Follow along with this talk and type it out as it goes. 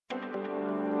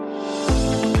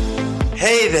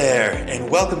Hey there,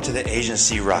 and welcome to the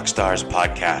Agency Rockstars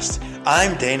podcast.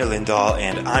 I'm Dana Lindahl,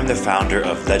 and I'm the founder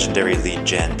of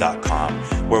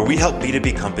LegendaryLeadGen.com, where we help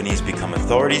B2B companies become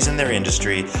authorities in their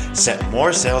industry, set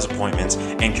more sales appointments,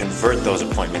 and convert those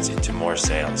appointments into more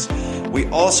sales. We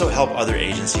also help other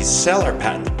agencies sell our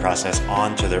patented process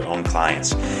on to their own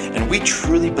clients. And we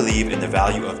truly believe in the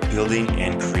value of building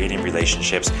and creating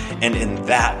relationships, and in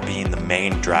that being the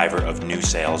main driver of new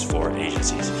sales for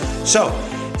agencies. So,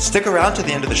 stick around to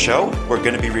the end of the show. We're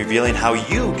going to be revealing how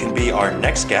you can be our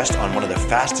next guest on one of the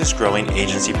fastest growing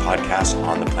agency podcasts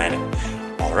on the planet.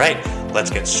 All right,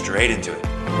 let's get straight into it.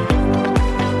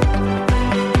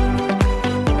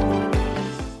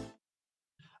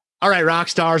 All right, rock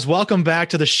stars, welcome back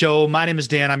to the show. My name is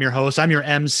Dan. I'm your host. I'm your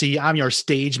MC. I'm your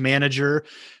stage manager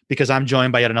because I'm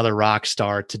joined by yet another rock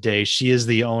star today. She is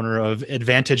the owner of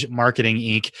Advantage Marketing,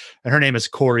 Inc., and her name is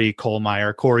Cori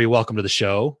Kohlmeier. Cori, welcome to the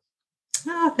show.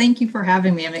 Oh, thank you for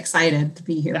having me. I'm excited to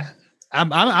be here.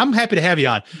 I'm happy to have you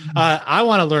on. I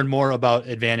want to learn more about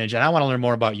Advantage, and I want to learn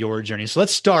more about your journey. So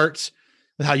let's start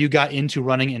with how you got into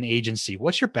running an agency.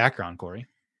 What's your background, Cori?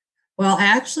 Well, I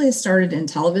actually started in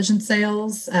television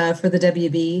sales for the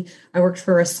WB. I worked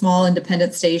for a small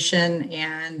independent station,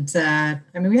 and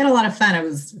we had a lot of fun.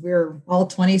 We were all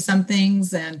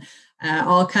 20-somethings and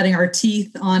all cutting our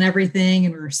teeth on everything,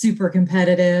 and we were super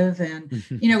competitive. And,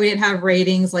 we didn't have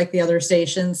ratings like the other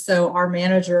stations. So our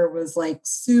manager was like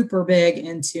super big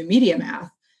into media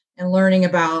math and learning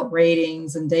about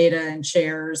ratings and data and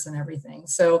shares and everything.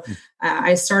 So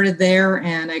I started there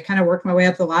and I kind of worked my way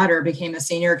up the ladder, became a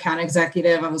senior account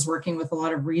executive. I was working with a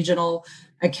lot of regional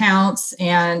accounts,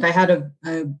 and I had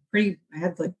I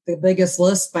had like the biggest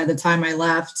list by the time I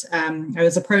left. I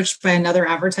was approached by another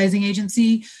advertising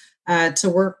agency to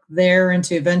work there and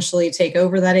to eventually take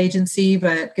over that agency.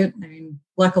 But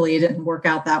luckily it didn't work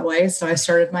out that way. So I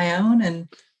started my own, and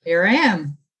here I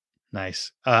am.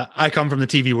 Nice. I come from the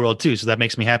TV world too, so that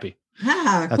makes me happy.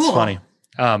 That's cool. Funny.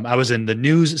 I was in the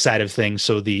news side of things,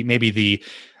 so the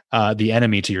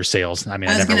enemy to your sales. I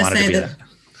never wanted to be that.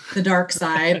 The dark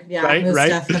side. Yeah, right, most right?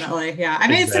 Definitely. Yeah. I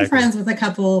made some friends with a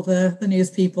couple of the news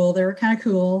people. They were kind of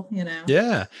cool,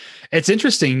 Yeah. It's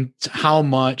interesting how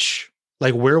much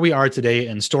like where we are today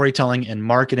in storytelling and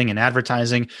marketing and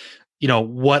advertising,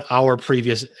 what our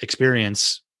previous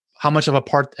experience, how much of a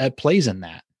part that plays in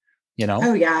that,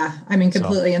 Oh yeah.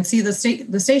 Completely. So. And see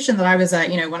the station that I was at,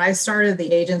 when I started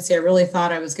the agency, I really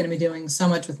thought I was going to be doing so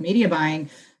much with media buying,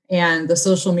 and the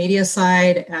social media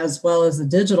side as well as the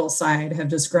digital side have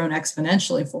just grown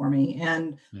exponentially for me.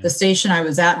 And the station I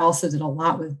was at also did a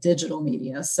lot with digital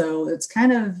media. So it's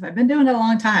I've been doing it a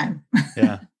long time.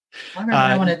 Yeah. Longer than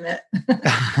I want to admit.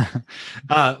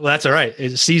 Well, that's all right.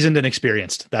 It's seasoned and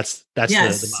experienced. That's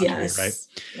yes, the mantra, yes. Right?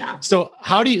 Yeah. So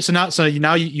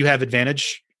now you have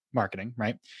Advantage Marketing,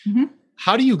 right? Mm-hmm.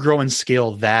 How do you grow and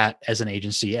scale that as an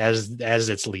agency, as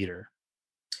its leader?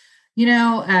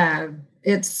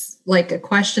 It's like a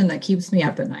question that keeps me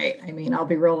up at night. I'll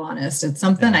be real honest. It's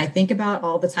something I think about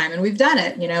all the time, and we've done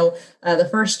it. The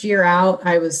first year out,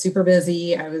 I was super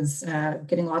busy. I was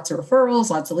getting lots of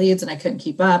referrals, lots of leads, and I couldn't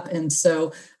keep up. And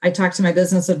so I talked to my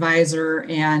business advisor,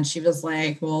 and she was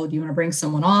like, well, do you want to bring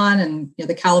someone on? And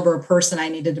the caliber of person I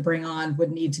needed to bring on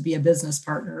would need to be a business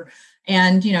partner.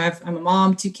 And, I'm a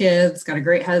mom, 2 kids, got a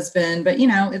great husband, but,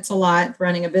 it's a lot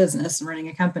running a business and running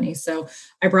a company. So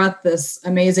I brought this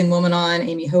amazing woman on,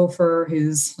 Amy Hofer,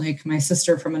 who's like my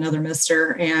sister from another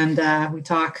mister. And we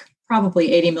talk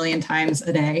probably 80 million times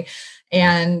a day.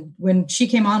 And when she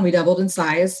came on, we doubled in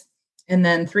size. And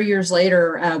then 3 years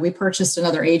later, we purchased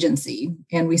another agency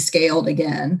and we scaled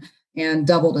again and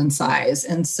doubled in size.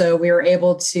 And so we were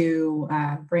able to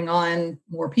bring on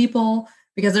more people,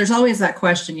 because there's always that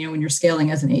question, when you're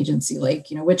scaling as an agency, like,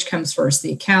 which comes first,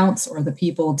 the accounts or the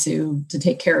people to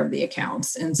take care of the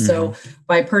accounts. And so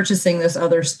by purchasing this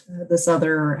other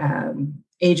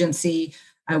agency,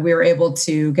 we were able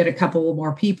to get a couple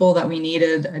more people that we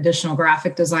needed, additional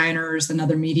graphic designers,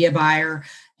 another media buyer,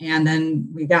 and then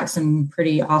we got some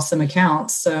pretty awesome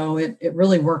accounts. So it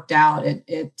really worked out.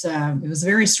 It was a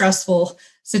very stressful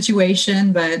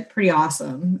situation, but pretty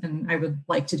awesome. And I would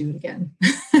like to do it again.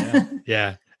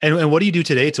 Yeah. And what do you do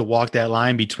today to walk that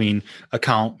line between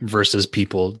account versus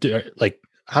people?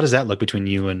 How does that look between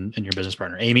you and your business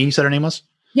partner? Amy, you said her name was?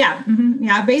 Yeah. Mm-hmm.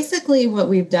 Yeah. Basically what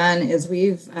we've done is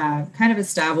we've kind of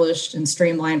established and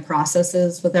streamlined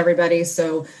processes with everybody.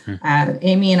 So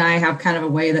Amy and I have kind of a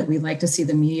way that we like to see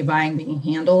the media buying being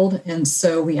handled. And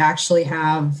so we actually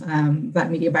have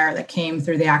that media buyer that came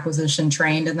through the acquisition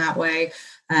trained in that way.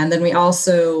 And then we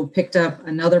also picked up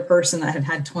another person that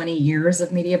had 20 years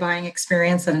of media buying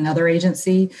experience at another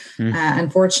agency.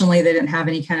 Unfortunately, they didn't have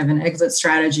any kind of an exit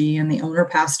strategy, and the owner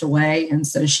passed away. And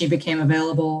so she became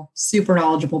available, super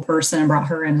knowledgeable person, and brought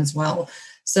her in as well.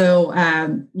 So,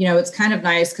 it's kind of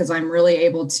nice because I'm really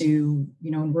able to,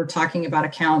 when we're talking about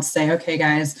accounts, say, okay,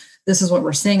 guys, this is what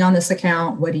we're seeing on this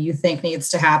account. What do you think needs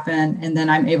to happen? And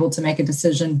then I'm able to make a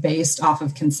decision based off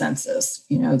of consensus.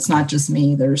 It's not just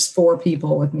me. There's 4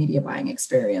 people with media buying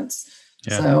experience.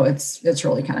 Yeah. So it's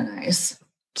really kind of nice.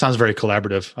 Sounds very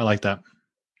collaborative. I like that.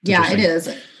 Yeah, it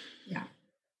is. Yeah.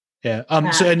 Yeah.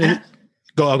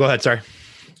 Go ahead. Sorry.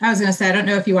 I was going to say, I don't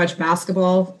know if you watch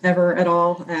basketball ever at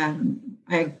all.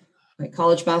 I like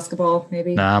college basketball,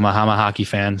 maybe. No, I'm a hockey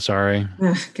fan. Sorry.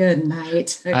 Good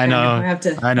night. Okay, I know. I have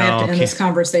to end this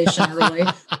conversation early.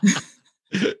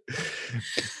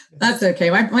 That's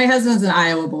okay. My husband's an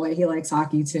Iowa boy. He likes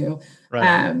hockey too.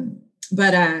 Right.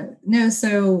 No,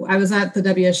 so I was at the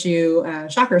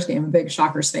WSU Shockers game, a big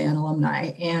Shockers fan, alumni.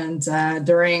 And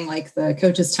during like the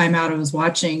coaches timeout, I was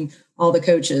watching all the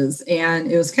coaches. And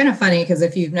it was kind of funny because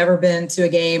if you've never been to a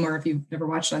game or if you've never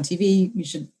watched on TV, you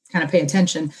should kind of pay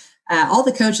attention. All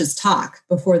the coaches talk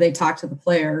before they talk to the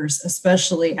players,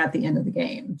 especially at the end of the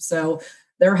game. So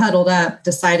they're huddled up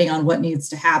deciding on what needs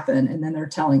to happen, and then they're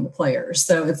telling the players.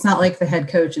 So it's not like the head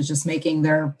coach is just making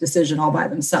their decision all by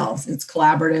themselves. It's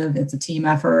collaborative. It's a team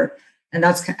effort. And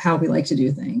that's how we like to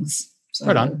do things. So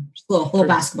right on. Just a little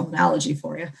basketball analogy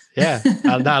for you. Yeah,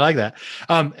 I like that.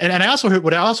 And I also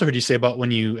heard you say about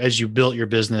as you built your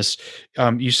business,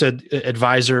 you said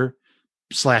advisor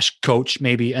 / coach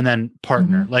maybe, and then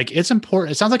partner. Mm-hmm. Like it's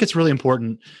important. It sounds like it's really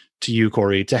important to you,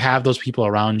 Cori, to have those people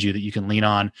around you that you can lean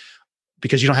on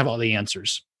because you don't have all the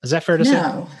answers. Is that fair to say?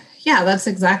 No. Yeah, that's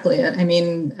exactly it. I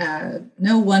mean,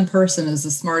 no one person is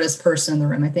the smartest person in the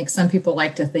room. I think some people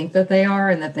like to think that they are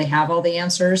and that they have all the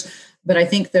answers, but I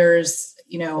think there's,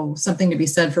 something to be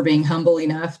said for being humble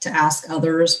enough to ask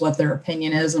others what their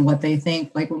opinion is and what they think.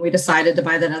 Like when we decided to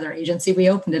buy that other agency, we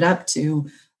opened it up to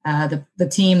the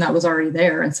team that was already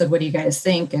there and said, what do you guys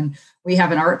think? And we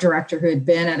have an art director who had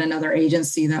been at another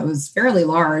agency that was fairly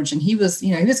large. And he was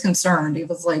concerned. He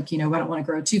was like, I don't want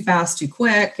to grow too fast, too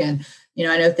quick. And,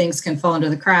 I know things can fall into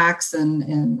the cracks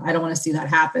and I don't want to see that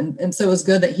happen. And so it was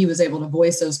good that he was able to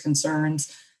voice those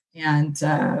concerns. And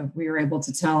we were able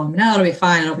to tell him, no, it'll be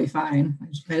fine. It'll be fine.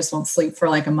 I just won't sleep for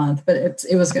like a month, but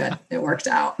it was good. It worked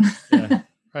out. Yeah.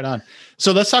 Right on.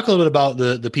 So let's talk a little bit about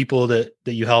the people that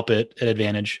you help at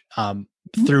Advantage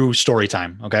through story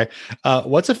time. Okay.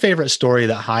 What's a favorite story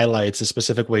that highlights a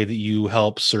specific way that you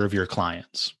help serve your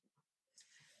clients?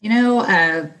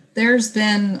 There's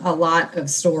been a lot of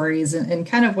stories and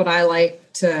kind of what I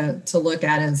like to look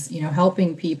at is,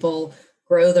 helping people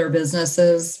grow their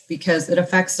businesses because it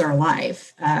affects their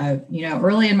life.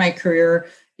 Early in my career,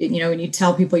 when you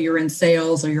tell people you're in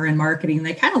sales or you're in marketing,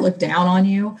 they kind of look down on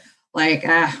you. Like,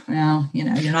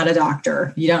 you're not a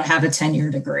doctor. You don't have a 10-year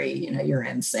degree. You're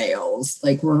in sales.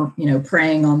 Like we're,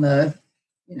 preying on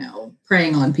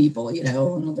people,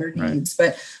 and their needs. Right.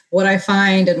 But what I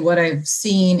find and what I've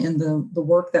seen in the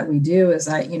work that we do is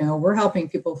that, we're helping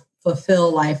people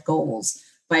fulfill life goals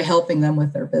by helping them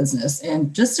with their business.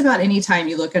 And just about any time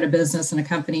you look at a business and a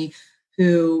company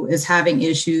who is having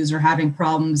issues or having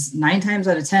problems, 9 times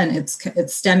out of 10,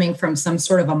 it's stemming from some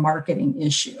sort of a marketing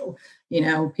issue.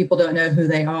 People don't know who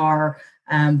they are.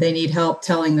 They need help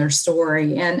telling their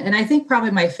story. And I think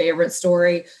probably my favorite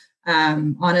story,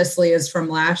 honestly, is from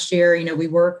last year. We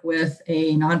work with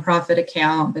a nonprofit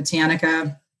account,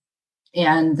 Botanica,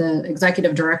 and the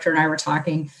executive director and I were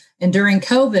talking. And during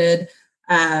COVID,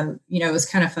 it was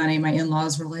kind of funny. My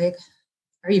in-laws were like,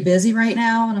 "Are you busy right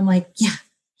now?" And I'm like,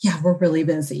 Yeah, we're really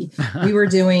busy. We were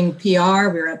doing PR.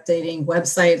 We were updating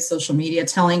websites, social media,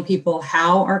 telling people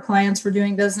how our clients were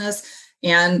doing business.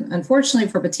 And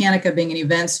unfortunately for Botanica being an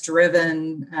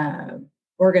events-driven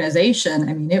organization,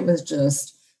 I mean, it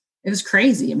was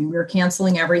crazy. I mean, we were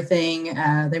canceling everything.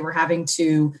 They were having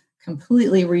to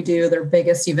completely redo their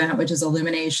biggest event, which is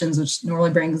Illuminations, which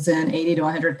normally brings in 80 to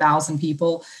 100,000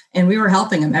 people. And we were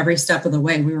helping them every step of the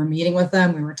way. We were meeting with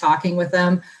them. We were talking with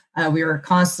them. We were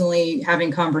constantly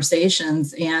having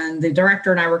conversations. And the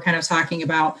director and I were kind of talking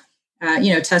about,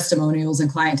 testimonials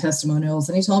and client testimonials.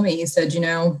 And he told me, he said,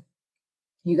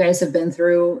 you guys have been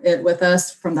through it with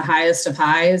us from the highest of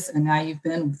highs, and now you've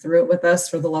been through it with us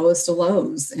for the lowest of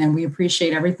lows. And we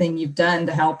appreciate everything you've done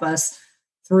to help us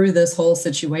through this whole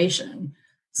situation.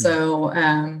 So,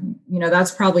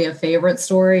 that's probably a favorite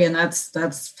story. And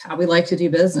that's how we like to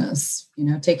do business,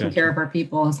 taking care of our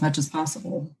people as much as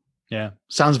possible. Yeah.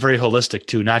 Sounds very holistic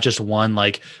too. Not just one,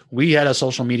 like we had a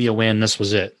social media win. This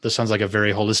was it. This sounds like a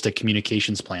very holistic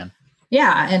communications plan.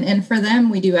 Yeah, and for them,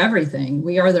 we do everything.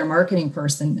 We are their marketing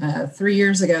person. 3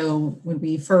 years ago, when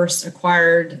we first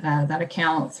acquired that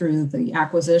account through the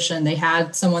acquisition, they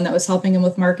had someone that was helping them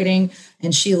with marketing,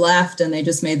 and she left, and they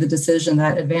just made the decision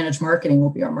that Advantage Marketing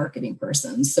will be our marketing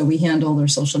person. So we handle their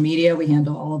social media, we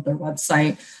handle all of their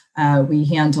website, we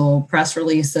handle press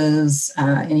releases,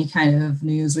 any kind of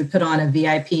news. We put on a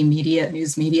VIP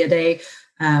news media day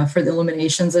for the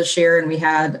eliminations this year. And we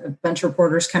had a bunch of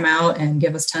reporters come out and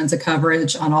give us tons of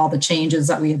coverage on all the changes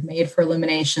that we had made for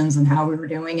eliminations and how we were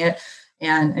doing it.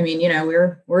 And I mean,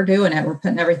 we're doing it. We're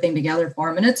putting everything together for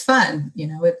them, and it's fun.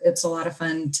 It's a lot of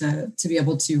fun to be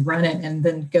able to run it and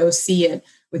then go see it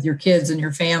with your kids and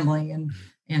your family and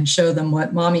show them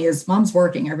what mom's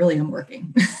working. I really am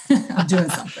working. I'm doing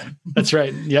something. That's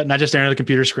right. Yeah. Not just staring at the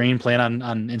computer screen, playing on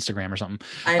Instagram or something.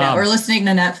 I know. Or listening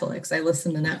to Netflix. I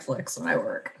listen to Netflix when I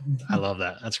work. I love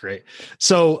that. That's great.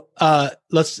 So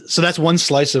so that's one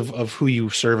slice of who you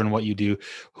serve and what you do.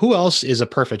 Who else is a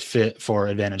perfect fit for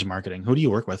Advantage Marketing? Who do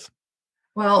you work with?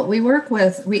 Well, we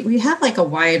have like a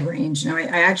wide range. I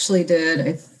actually did,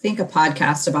 I think, a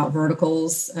podcast about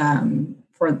verticals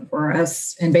for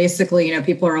us. And basically,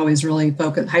 people are always really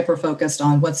hyper focused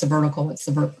on what's the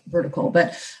vertical.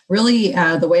 But really,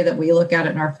 the way that we look at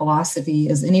it in our philosophy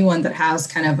is anyone that has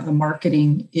kind of a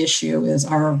marketing issue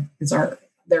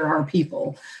they're our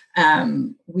people.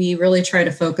 We really try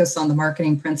to focus on the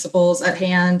marketing principles at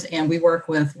hand, and we work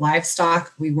with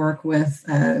livestock. We work with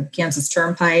Kansas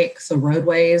Turnpike, so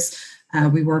roadways.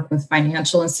 We work with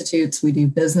financial institutes. We do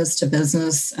business to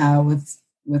business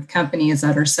with companies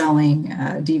that are selling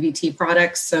DVT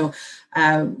products. So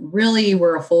really,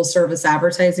 we're a full service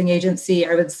advertising agency.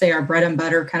 I would say our bread and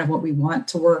butter, kind of what we want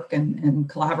to work and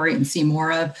collaborate and see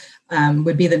more of,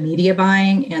 would be the media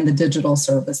buying and the digital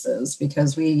services,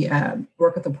 because we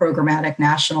work with a programmatic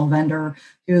national vendor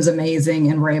who is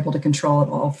amazing, and we're able to control it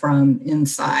all from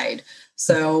inside.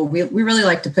 So we really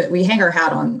like we hang our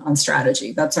hat on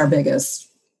strategy. That's our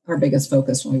biggest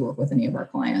focus when we work with any of our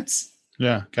clients.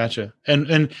 Yeah, gotcha.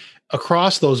 And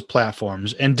across those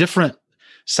platforms and different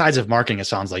sides of marketing, it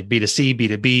sounds like B2C,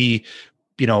 B2B,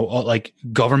 like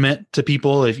government to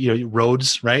people, if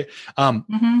roads, right?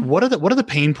 What are the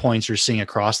pain points you're seeing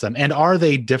across them, and are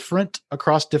they different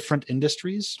across different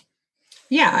industries?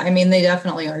 Yeah, I mean, they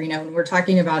definitely are. When we're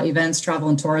talking about events, travel,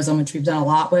 and tourism, which we've done a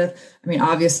lot with, I mean,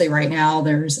 obviously right now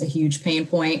there's a huge pain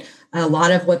point. A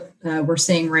lot of what we're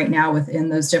seeing right now within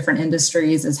those different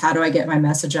industries is, how do I get my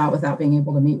message out without being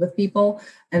able to meet with people?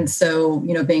 And so,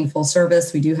 being full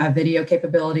service, we do have video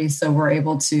capabilities. So we're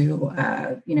able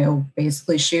to,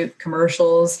 basically shoot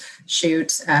commercials,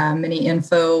 shoot many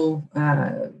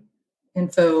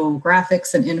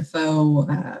infographics and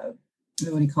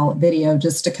video,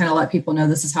 just to kind of let people know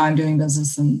this is how I'm doing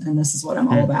business and this is what I'm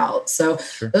all about. So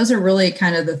Those are really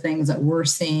kind of the things that we're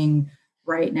seeing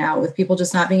right now, with people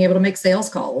just not being able to make sales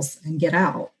calls and get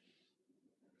out.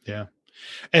 Yeah.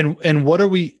 And what are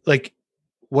we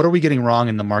getting wrong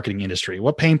in the marketing industry?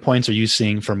 What pain points are you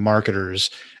seeing from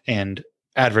marketers and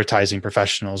advertising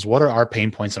professionals? What are our pain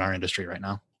points in our industry right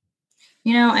now?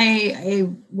 I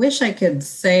wish I could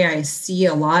say I see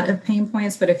a lot of pain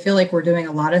points, but I feel like we're doing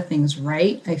a lot of things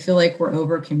right. I feel like we're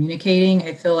over communicating.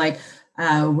 I feel like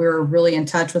we're really in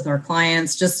touch with our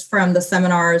clients, just from the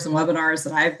seminars and webinars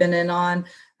that I've been in on.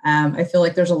 I feel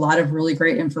like there's a lot of really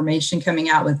great information coming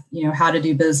out with, how to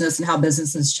do business and how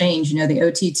businesses change. The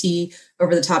OTT,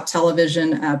 over the top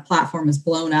television platform, has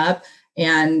blown up.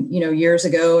 And, years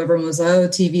ago, everyone was,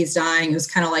 TV's dying. It was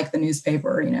kind of like the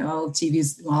newspaper,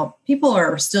 people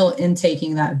are still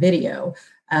intaking that video.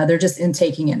 They're just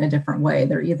intaking it in a different way.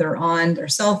 They're either on their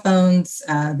cell phones,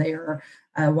 they are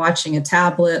watching a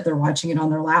tablet, they're watching it on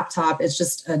their laptop. It's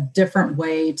just a different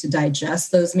way to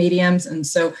digest those mediums. And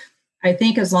so I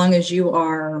think as long as you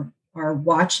are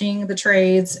watching the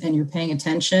trades and you're paying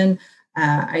attention,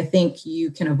 I think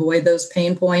you can avoid those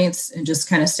pain points and just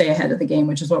kind of stay ahead of the game,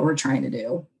 which is what we're trying to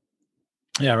do.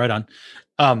 Yeah, right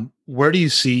on. Where do you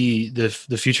see the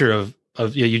future of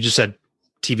you just said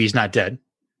TV's not dead.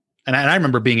 And I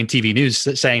remember being in TV news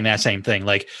saying that same thing,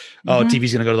 like,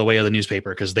 TV's going to go to the way of the newspaper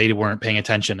because they weren't paying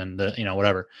attention and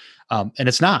whatever. And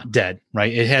it's not dead,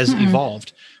 right? It has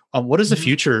evolved. What does the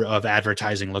future of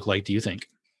advertising look like, do you think?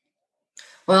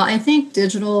 Well, I think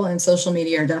digital and social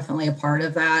media are definitely a part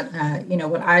of that.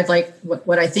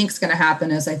 What I think is going to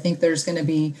happen is, I think there's going to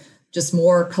be just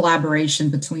more collaboration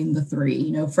between the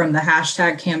three, from the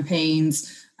hashtag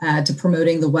campaigns to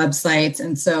promoting the websites.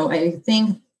 And so I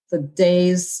think the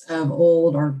days of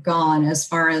old are gone as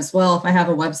far as, well, if I have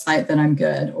a website, then I'm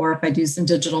good. Or if I do some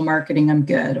digital marketing, I'm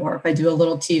good. Or if I do a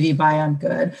little TV buy, I'm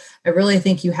good. I really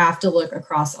think you have to look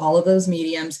across all of those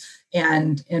mediums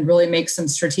and really make some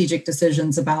strategic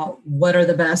decisions about what are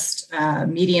the best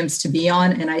mediums to be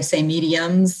on. And I say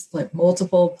mediums, like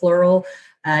multiple, plural.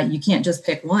 You can't just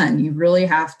pick one. You really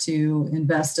have to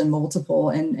invest in multiple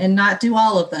and not do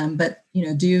all of them, but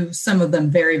do some of them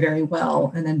very, very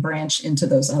well, and then branch into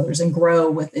those others and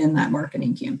grow within that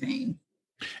marketing campaign.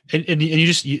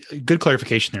 And good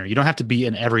clarification there. You don't have to be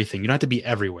in everything. You don't have to be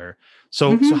everywhere.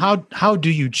 So how do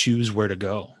you choose where to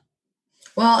go?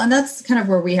 Well, and that's kind of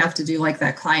where we have to do like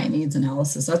that client needs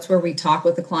analysis. That's where we talk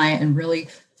with the client and really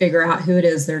figure out who it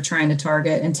is they're trying to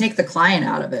target and take the client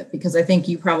out of it. Because I think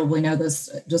you probably know this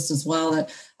just as well,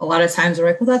 that a lot of times we're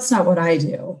like, well, that's not what I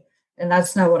do. And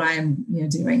that's not what I'm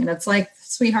doing. And it's like,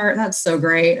 sweetheart, that's so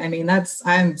great. I mean,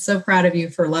 I'm so proud of you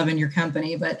for loving your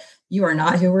company, but you are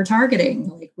not who we're targeting.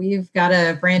 Like, we've got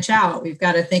to branch out. We've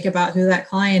got to think about who that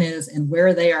client is and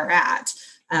where they are at.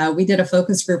 We did a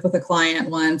focus group with a client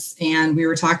once, and we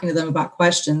were talking to them about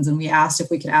questions, and we asked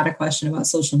if we could add a question about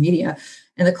social media.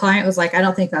 And the client was like, I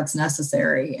don't think that's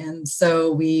necessary. And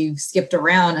so we skipped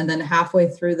around. And then halfway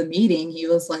through the meeting, he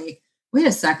was like, wait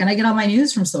a second, I get all my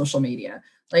news from social media.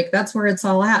 Like, that's where it's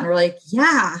all at. And we're like,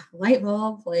 yeah, light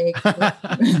bulb. Like,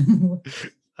 that's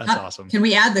awesome. Can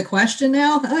we add the question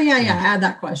now? Oh yeah. Add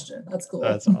that question. That's cool.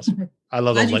 That's awesome. I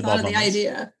love those light bulb moments. The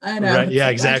idea. I know. Right. Yeah,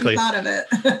 exactly. Thought of it.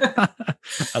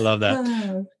 I love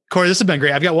that. Cori, this has been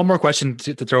great. I've got one more question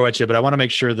to throw at you, but I want to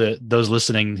make sure that those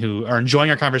listening who are enjoying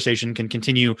our conversation can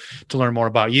continue to learn more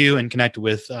about you and connect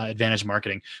with Advantage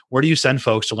Marketing. Where do you send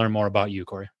folks to learn more about you,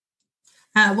 Cori?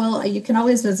 Well, you can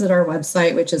always visit our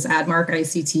website, which is AdMark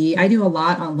ICT. I do a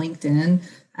lot on LinkedIn.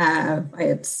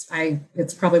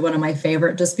 It's probably one of my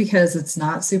favorite, just because it's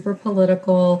not super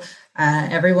political.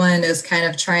 Everyone is kind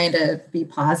of trying to be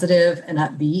positive and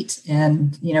upbeat.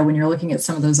 And, when you're looking at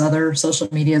some of those other social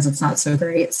medias, it's not so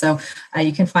great. So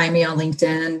you can find me on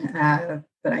LinkedIn,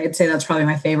 but I'd say that's probably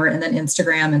my favorite. And then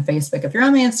Instagram and Facebook. If you're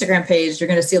on my Instagram page, you're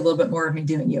going to see a little bit more of me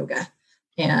doing yoga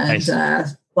and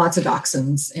lots of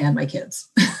dachshunds and my kids.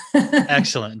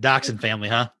 Excellent. Dachshund family,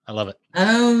 huh? I love it.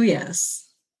 Oh, yes.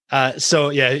 I feel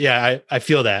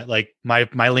that. Like my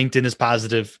LinkedIn is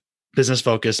positive, business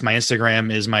focused. My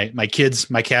Instagram is my kids,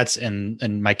 my cats,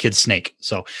 and my kid's snake.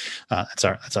 So that's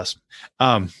us.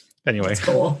 Anyway, that's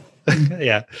cool.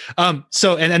 Yeah.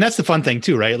 So and that's the fun thing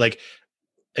too, right? Like,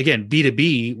 again,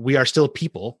 B2B, we are still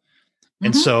people,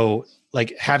 and so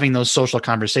like having those social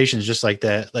conversations, just like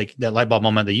that light bulb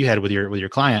moment that you had with your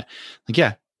client. Like,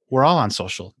 yeah, we're all on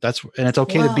social. And it's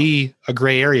okay to be a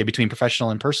gray area between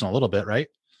professional and personal a little bit, right?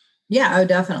 Yeah, oh,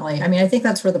 definitely. I mean, I think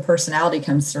that's where the personality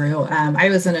comes through. I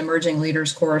was in an emerging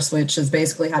leaders course, which is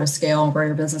basically how to scale and grow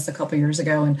your business, a couple of years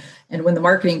ago. And when the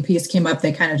marketing piece came up,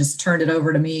 they kind of just turned it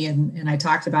over to me and I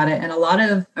talked about it. And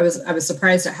I was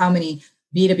surprised at how many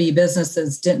B2B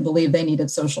businesses didn't believe they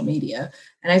needed social media.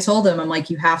 And I told them, I'm like,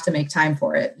 you have to make time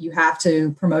for it. You have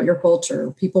to promote your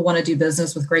culture. People want to do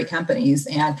business with great companies.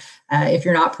 And if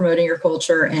you're not promoting your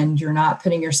culture and you're not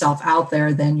putting yourself out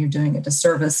there, then you're doing a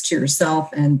disservice to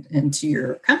yourself and to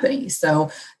your company. So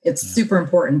it's super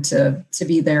important to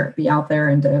be there, be out there,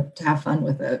 and to have fun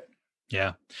with it.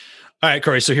 Yeah. All right,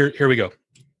 Cori. So here we go.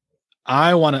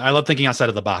 I love thinking outside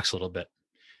of the box a little bit.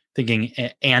 Thinking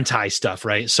anti stuff,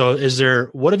 right? So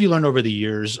what have you learned over the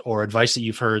years, or advice that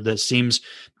you've heard that seems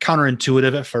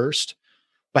counterintuitive at first,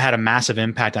 but had a massive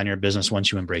impact on your business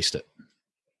once you embraced it?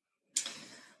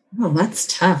 Oh,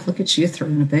 that's tough. Look at you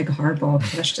throwing a big hardball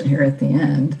question here at the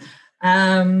end.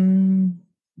 I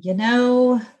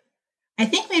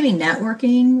think maybe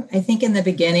networking. I think in the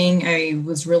beginning, I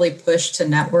was really pushed to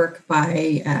network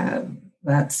by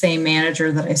that same manager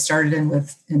that I started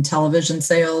in television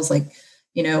sales,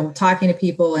 talking to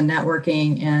people and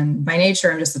networking. And by nature,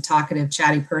 I'm just a talkative,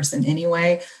 chatty person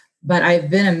anyway. But I've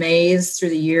been amazed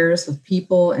through the years with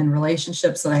people and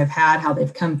relationships that I've had, how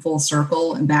they've come full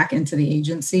circle and back into the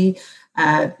agency.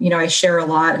 I share a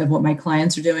lot of what my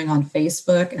clients are doing on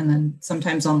Facebook and then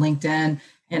sometimes on LinkedIn.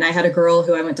 And I had a girl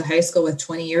who I went to high school with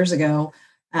 20 years ago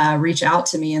reach out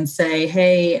to me and say,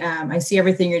 hey, I see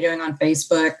everything you're doing on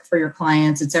Facebook for your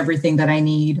clients. It's everything that I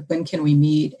need. When can we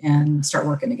meet and start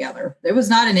working together? It was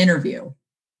not an interview.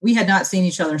 We had not seen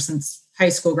each other since high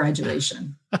school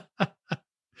graduation.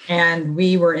 And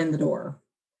we were in the door.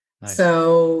 Nice.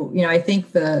 So, I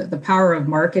think the power of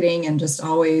marketing and just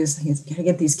always, you got to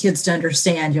get these kids to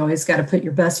understand, you always got to put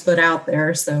your best foot out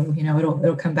there. So,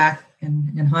 it'll come back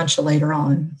and haunt you later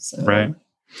on. So. Right.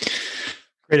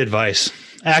 Great advice.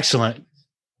 Excellent.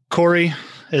 Cori,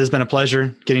 it has been a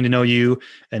pleasure getting to know you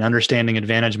and understanding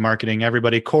Advantage marketing.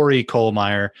 Everybody, Cori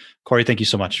Kohlmeier. Cori, thank you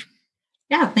so much.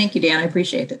 Yeah, thank you, Dan. I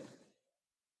appreciate it.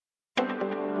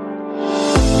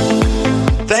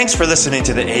 Thanks for listening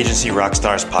to the Agency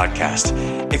Rockstars podcast.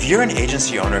 If you're an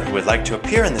agency owner who would like to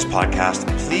appear in this podcast,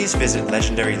 please visit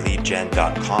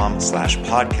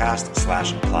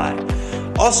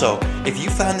legendaryleadgen.com/podcast/apply. Also, if you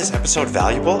found this episode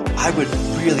valuable, I would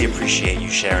really appreciate you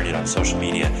sharing it on social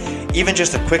media. Even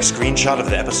just a quick screenshot of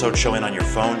the episode showing on your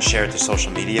phone shared to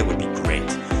social media would be great.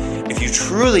 If you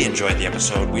truly enjoyed the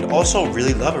episode, we'd also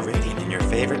really love a rating in your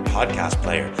favorite podcast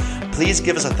player. Please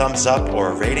give us a thumbs up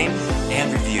or a rating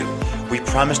and review. We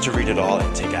promise to read it all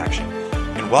and take action.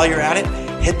 And while you're at it,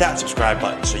 hit that subscribe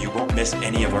button so you won't miss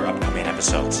any of our upcoming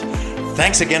episodes.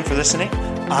 Thanks again for listening.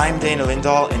 I'm Dana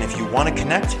Lindahl, and if you want to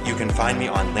connect, you can find me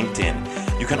on LinkedIn.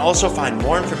 You can also find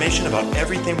more information about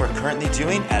everything we're currently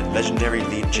doing at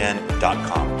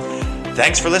legendaryleadgen.com.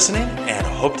 Thanks for listening, and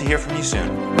hope to hear from you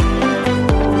soon.